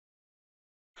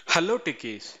Hello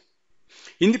techies.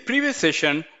 In the previous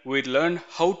session, we learned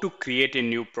how to create a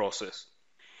new process.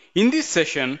 In this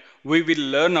session, we will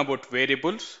learn about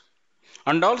variables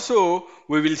and also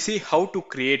we will see how to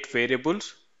create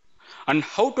variables and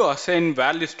how to assign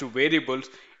values to variables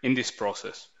in this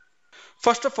process.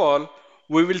 First of all,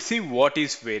 we will see what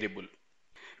is variable.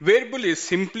 Variable is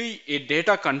simply a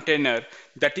data container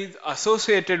that is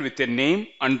associated with a name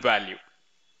and value.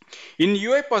 In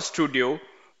UiPath Studio,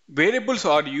 variables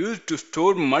are used to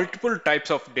store multiple types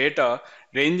of data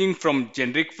ranging from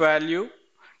generic value,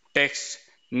 text,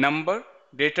 number,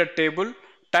 data table,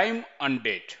 time and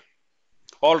date.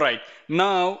 Alright,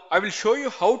 now I will show you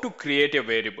how to create a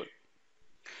variable.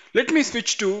 Let me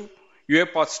switch to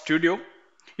UiPath Studio.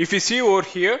 If you see over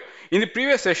here, in the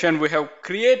previous session we have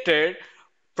created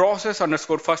process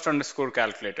underscore first underscore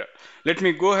calculator. Let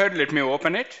me go ahead, let me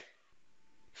open it.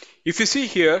 If you see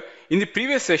here, in the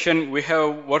previous session, we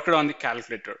have worked on the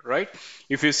calculator, right?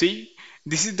 If you see,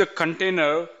 this is the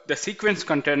container, the sequence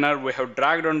container we have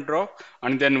dragged and drop,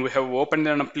 and then we have opened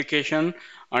an application,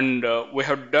 and we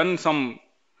have done some,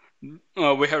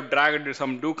 we have dragged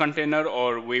some do container,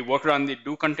 or we worked on the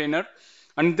do container,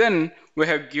 and then we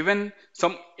have given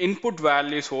some input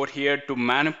values over here to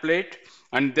manipulate,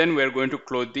 and then we are going to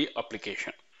close the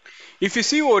application. If you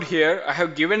see over here, I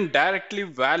have given directly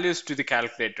values to the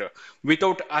calculator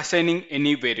without assigning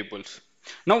any variables.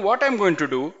 Now what I'm going to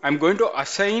do, I'm going to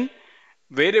assign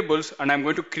variables and I'm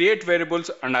going to create variables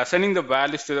and assigning the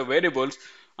values to the variables,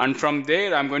 and from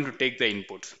there I'm going to take the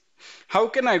inputs. How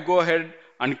can I go ahead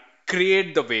and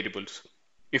create the variables?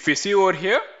 If you see over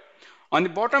here, on the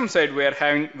bottom side we are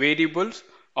having variables,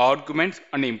 arguments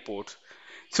and imports.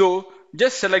 So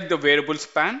just select the variables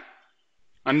pan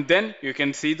and then you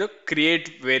can see the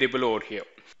create variable over here.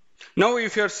 Now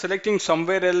if you are selecting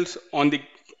somewhere else on the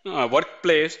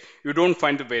workplace, you don't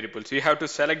find the variables. You have to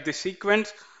select the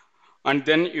sequence and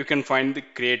then you can find the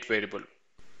create variable.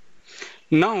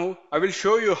 Now I will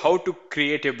show you how to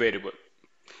create a variable.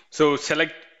 So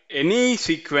select any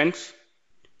sequence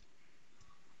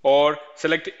or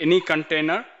select any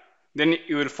container, then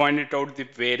you will find it out the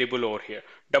variable over here.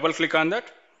 Double click on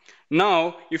that.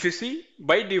 Now, if you see,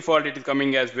 by default, it is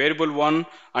coming as variable1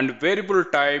 and variable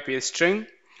type is string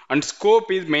and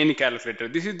scope is main calculator.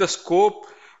 This is the scope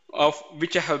of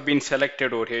which I have been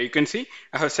selected over here. You can see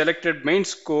I have selected main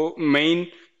scope,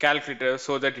 main calculator,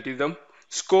 so that it is the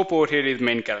scope over here is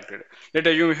main calculator. Let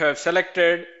us assume you have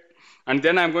selected, and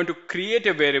then I'm going to create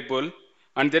a variable,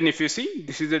 and then if you see,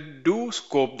 this is a do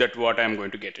scope, that what I'm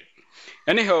going to get it.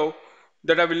 Anyhow,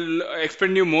 that I will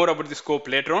explain you more about the scope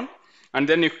later on. And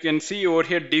then you can see over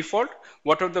here default,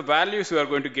 what are the values you are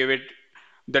going to give it,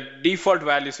 the default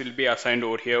values will be assigned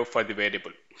over here for the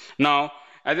variable. Now,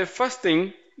 as a first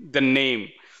thing, the name.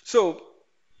 So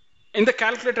in the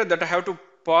calculator that I have to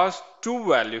pass two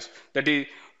values, that is,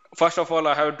 first of all,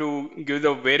 I have to give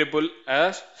the variable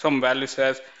as some values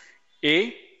as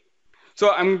a.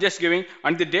 So I'm just giving,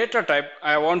 and the data type,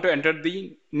 I want to enter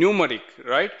the numeric,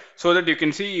 right? So that you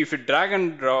can see if you drag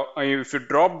and drop, if you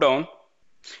drop down,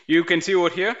 you can see over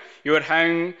here you are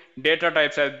having data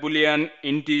types as boolean,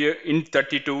 integer,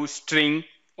 int32, string,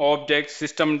 object,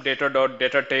 system data dot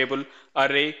data table,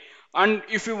 array. And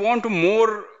if you want to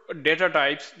more data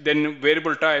types, then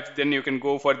variable types, then you can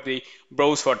go for the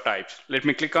browse for types. Let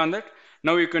me click on that.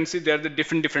 Now you can see there are the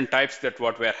different types that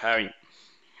what we are having.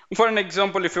 For an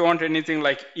example, if you want anything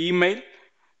like email,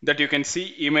 that you can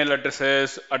see email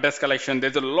addresses, address collection,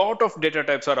 there's a lot of data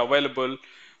types are available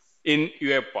in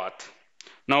UiPath.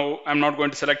 Now I'm not going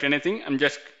to select anything, I'm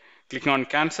just clicking on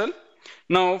cancel.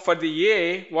 Now for the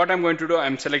A, what I'm going to do,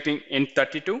 I'm selecting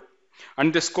int32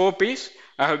 and the scope is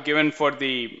I have given for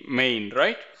the main,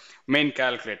 right? Main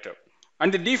calculator.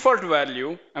 And the default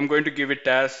value, I'm going to give it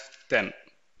as 10.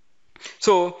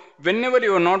 So whenever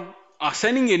you are not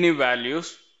assigning any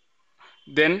values,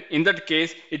 then in that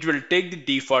case, it will take the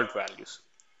default values.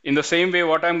 In the same way,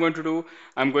 what I'm going to do,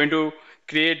 I'm going to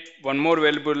create one more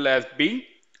variable as B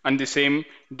and the same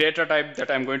data type that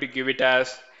I'm going to give it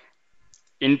as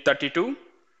int32,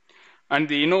 and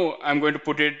the I'm going to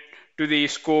put it to the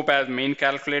scope as main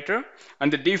calculator,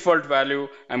 and the default value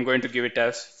I'm going to give it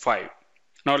as 5.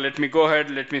 Now let me go ahead,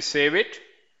 let me save it.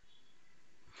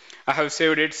 I have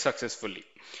saved it successfully.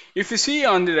 If you see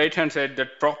on the right hand side,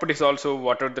 that properties also,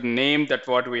 what are the name that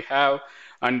what we have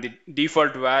and the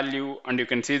default value, and you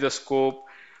can see the scope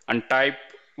and type,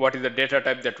 what is the data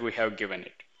type that we have given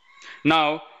it.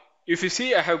 Now if you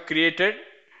see, I have created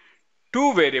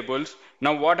two variables.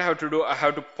 Now what I have to do, I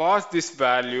have to pass this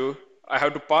value, I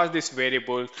have to pass this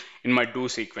variable in my do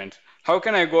sequence. How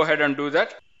can I go ahead and do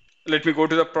that? Let me go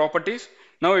to the properties.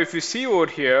 Now if you see over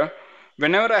here,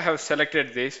 whenever I have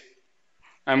selected this,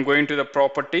 I'm going to the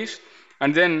properties,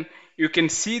 and then you can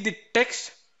see the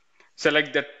text.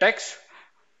 Select the text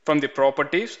from the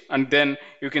properties, and then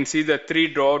you can see the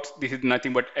three dots. This is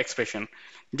nothing but expression.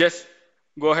 Just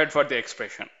go ahead for the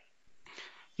expression.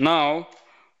 Now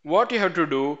what you have to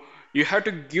do, you have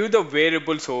to give the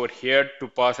variables over here to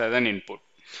pass as an input.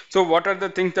 So what are the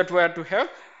things that we have to have?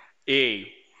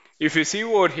 A. If you see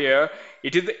over here,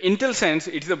 it is the IntelliSense.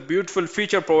 It is a beautiful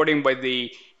feature provided by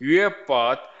the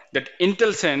UiPath that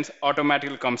IntelliSense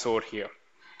automatically comes over here.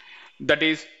 That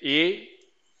is A.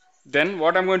 Then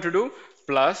what I'm going to do,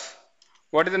 plus,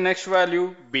 what is the next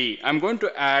value? B. I'm going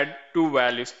to add two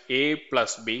values, A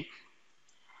plus B,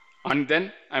 and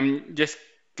then I'm just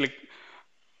click.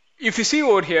 If you see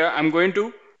over here, I'm going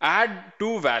to add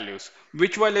two values.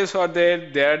 Which values are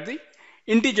there? They are the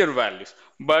integer values.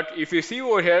 But if you see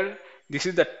over here, this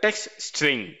is the text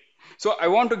string. So I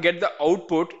want to get the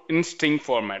output in string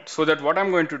format. So that what I'm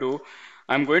going to do,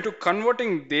 I'm going to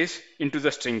converting this into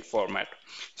the string format.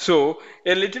 So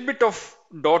a little bit of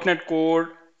 .NET code,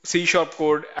 C#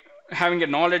 code, having a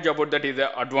knowledge about that is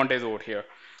the advantage over here.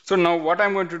 So now what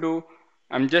I'm going to do,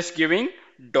 I'm just giving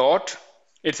dot.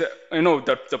 It's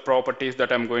the properties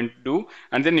that I'm going to do,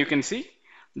 and then you can see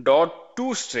dot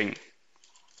to string.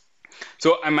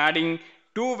 So I'm adding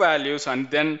two values, and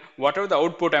then whatever the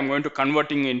output I'm going to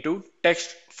converting into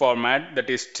text format, that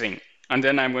is string, and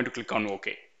then I'm going to click on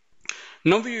OK.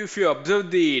 Now if you observe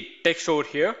the text over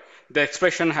here, the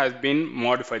expression has been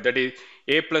modified, that is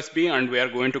A plus B, and we are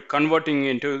going to converting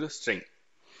into the string.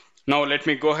 Now let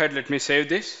me go ahead, let me save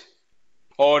this,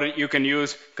 or you can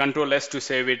use Control S to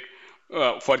save it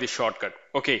for the shortcut.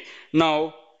 Okay,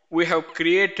 now we have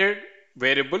created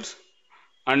variables,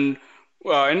 and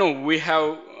we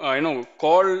have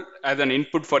called as an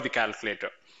input for the calculator.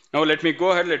 Now let me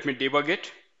go ahead, let me debug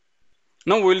it.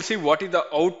 Now we'll see what is the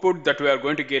output that we are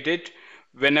going to get it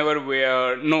whenever we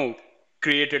are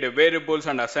created a variables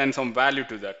and assign some value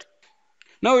to that.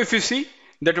 Now if you see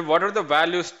that what are the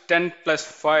values 10 plus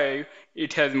 5,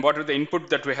 it has what are the input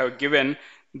that we have given,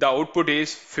 the output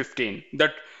is 15.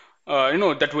 That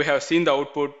that we have seen the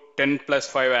output 10 plus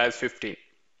 5 as 15.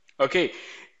 Okay,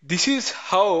 this is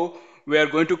how we are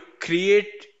going to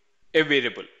create a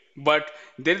variable. But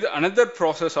there is another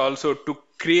process also to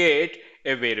create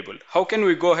a variable. How can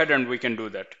we go ahead and we can do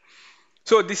that?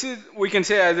 So this is, we can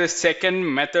say, as a second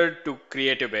method to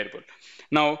create a variable.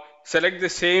 Now select the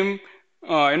same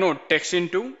text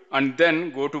into, and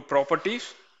then go to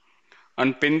properties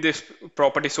and pin this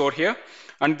properties over here,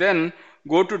 and then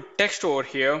go to text over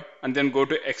here, and then go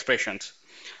to expressions.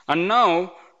 And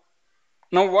now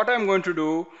what I'm going to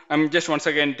do, I'm just once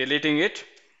again deleting it.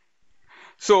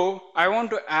 So I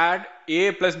want to add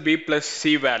A plus B plus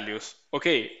C values.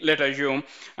 Okay, let's assume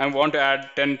I want to add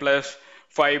 10 plus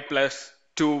 5 plus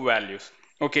 2 values.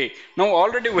 Okay, now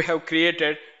already we have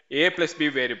created A plus B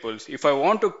variables. If I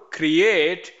want to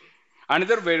create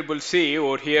another variable C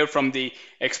over here from the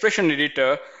expression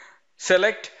editor,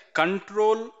 select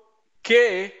Control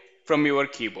K from your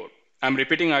keyboard. I'm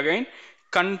repeating again,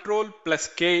 Control plus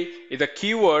K is a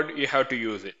keyword, you have to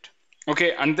use it.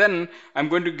 Okay, and then I'm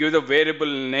going to give the variable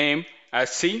name as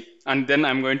C, and then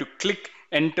I'm going to click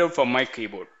enter from my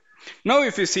keyboard. Now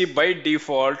if you see, by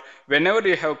default, whenever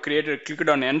you have created, clicked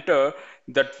on enter,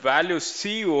 that value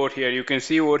C over here, you can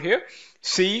see over here,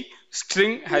 C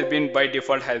string has been by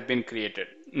default has been created.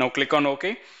 Now click on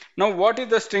OK. Now what is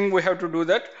the string we have to do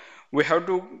that? We have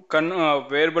to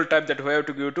variable type that we have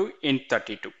to give to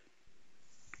int32.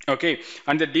 Okay,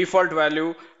 and the default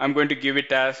value I'm going to give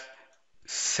it as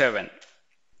 7.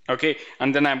 Okay,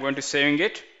 and then I'm going to saving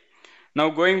it. Now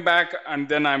going back, and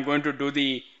then I'm going to do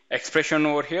the expression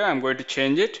over here. I'm going to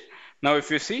change it. Now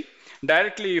if you see,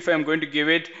 directly if I'm going to give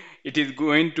it, it is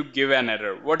going to give an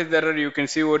error. What is the error? You can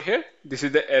see over here. This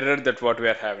is the error that what we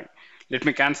are having. Let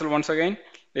me cancel once again.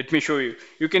 Let me show you.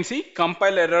 You can see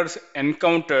compile errors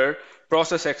encountered,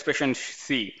 process expression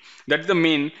C. That's the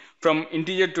mean from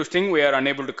integer to string we are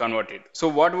unable to convert it. So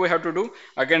what we have to do,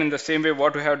 again in the same way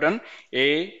what we have done,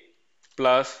 A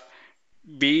plus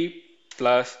B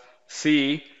plus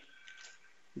C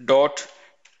dot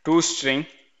to string,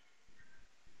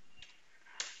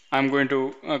 I'm going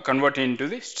to convert it into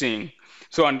the string.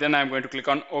 So and then I'm going to click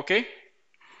on OK,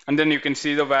 and then you can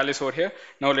see the values over here.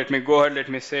 Now let me go ahead, let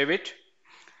me save it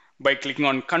by clicking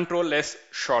on Control S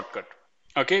shortcut,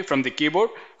 okay, from the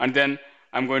keyboard, and then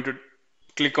I'm going to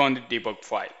click on the debug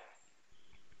file.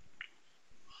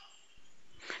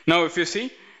 Now if you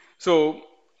see, so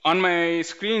on my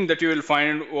screen that you will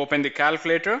find, open the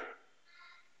calculator,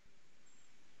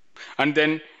 and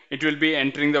then it will be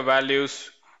entering the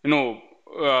values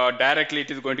directly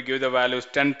it is going to give the values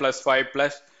 10 plus 5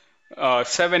 plus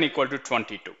 7 equal to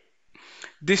 22.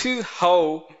 This is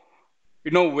how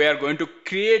we are going to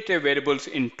create a variables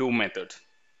in two methods.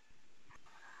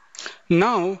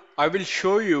 Now I will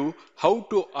show you how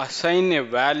to assign a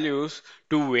values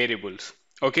to variables.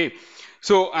 Okay,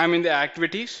 so I'm in the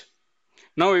activities.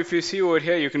 Now if you see over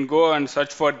here, you can go and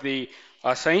search for the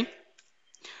assign,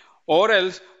 or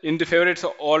else in the favorites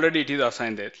already it is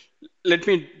assigned there. Let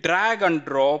me drag and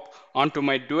drop onto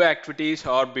my do activities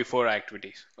or before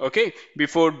activities. Okay,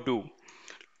 before do.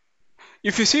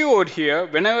 If you see over here,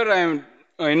 whenever I'm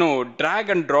drag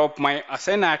and drop my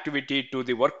assign activity to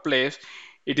the workplace,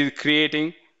 it is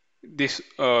creating this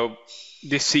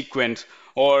this sequence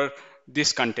or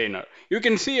this container. You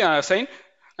can see assign.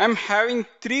 I'm having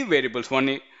three variables. One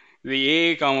is the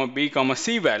a comma b comma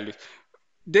c values.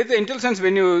 There's the IntelliSense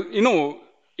when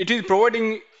it is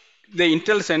providing the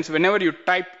IntelliSense whenever you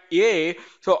type a,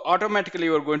 so automatically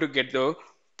you are going to get the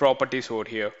properties over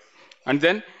here, and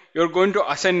then you're going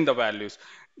to assign the values.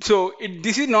 So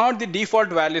this is not the default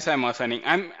values I'm assigning.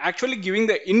 I'm actually giving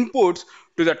the inputs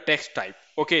to the text type.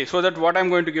 Okay, so that what I'm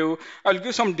going to give, I'll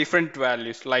give some different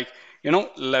values like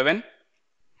 11.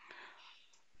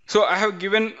 So I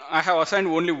have assigned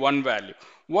only one value.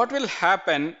 What will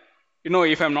happen,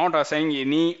 if I'm not assigning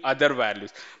any other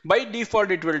values? By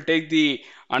default, it will take the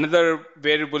another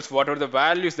variables, whatever the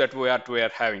values that we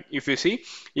are having. If you see,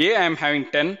 A, I'm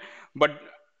having 10, but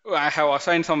I have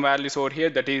assigned some values over here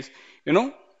that is,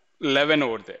 11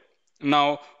 over there.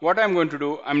 Now, what I'm going to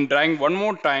do, I'm dragging one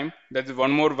more time, that is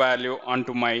one more value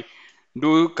onto my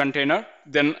do container.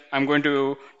 Then I'm going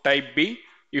to type B.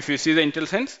 If you see the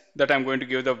IntelliSense, that I'm going to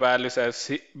give the values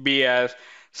as B as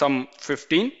some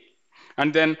 15.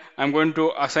 And then I'm going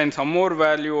to assign some more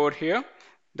value over here.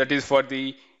 That is for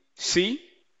the C,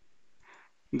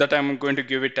 that I'm going to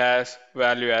give it as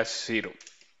value as 0.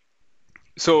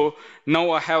 So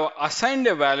now I have assigned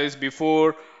the values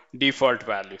before default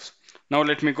values. Now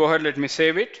let me go ahead, let me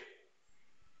save it.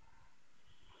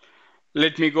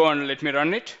 Let me go and let me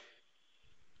run it.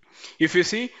 If you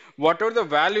see, what are the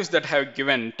values that I have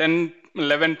given, 10,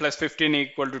 11 plus 15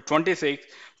 equal to 26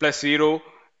 plus 0,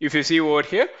 if you see over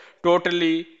here,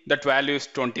 totally that value is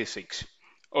 26.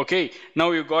 Okay,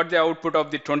 now you got the output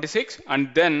of the 26, and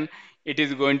then it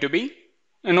is going to be,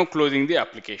 closing the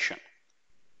application.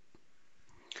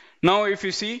 Now if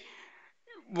you see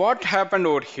what happened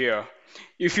over here,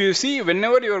 if you see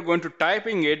whenever you are going to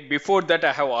typing it, before that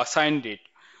I have assigned it.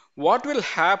 What will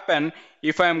happen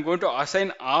if I am going to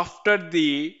assign after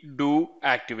the do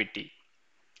activity?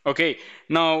 Okay,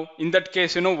 now in that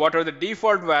case, what are the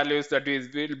default values that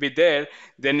will be there,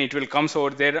 then it will comes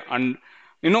over there, and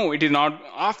it is not,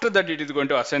 after that it is going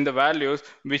to assign the values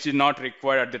which is not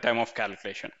required at the time of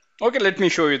calculation. Okay, let me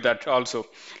show you that also.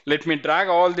 Let me drag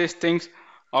all these things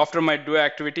after my do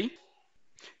activity.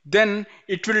 Then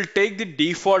it will take the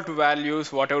default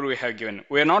values whatever we have given.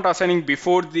 We are not assigning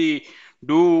before the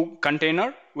do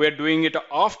container, we are doing it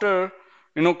after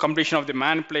completion of the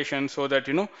manipulation, so that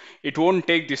it won't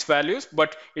take these values,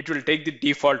 but it will take the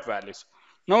default values.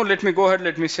 Now let me go ahead,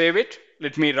 let me save it,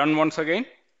 let me run once again.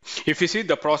 If you see,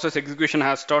 the process execution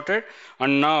has started,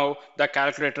 and now the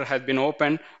calculator has been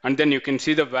opened, and then you can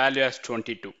see the value as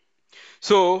 22.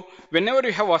 So whenever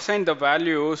you have assigned the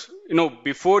values,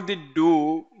 before the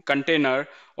do container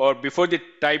or before the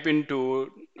type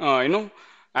into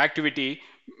activity,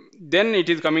 then it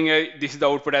is coming this is the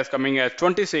output as coming as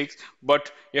 26,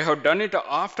 but you have done it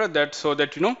after that, so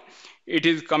that it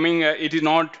is coming it is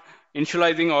not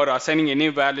initializing or assigning any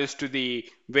values to the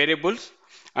variables,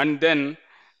 and then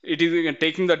it is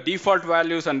taking the default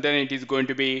values, and then it is going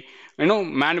to be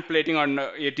manipulating, and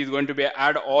it is going to be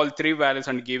add all three values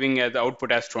and giving the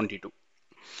output as 22.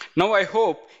 Now I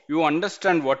hope you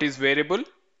understand what is variable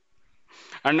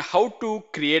and how to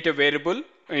create a variable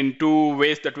in two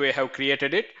ways that we have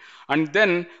created it, and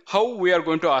then how we are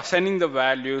going to assigning the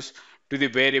values to the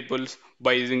variables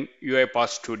by using UiPath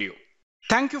Studio.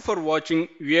 Thank you for watching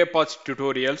UiPath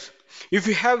tutorials. If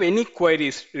you have any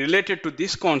queries related to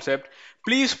this concept,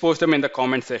 please post them in the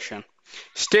comment section.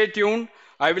 Stay tuned.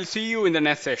 I will see you in the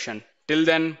next session. Till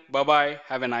then, bye-bye.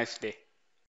 Have a nice day.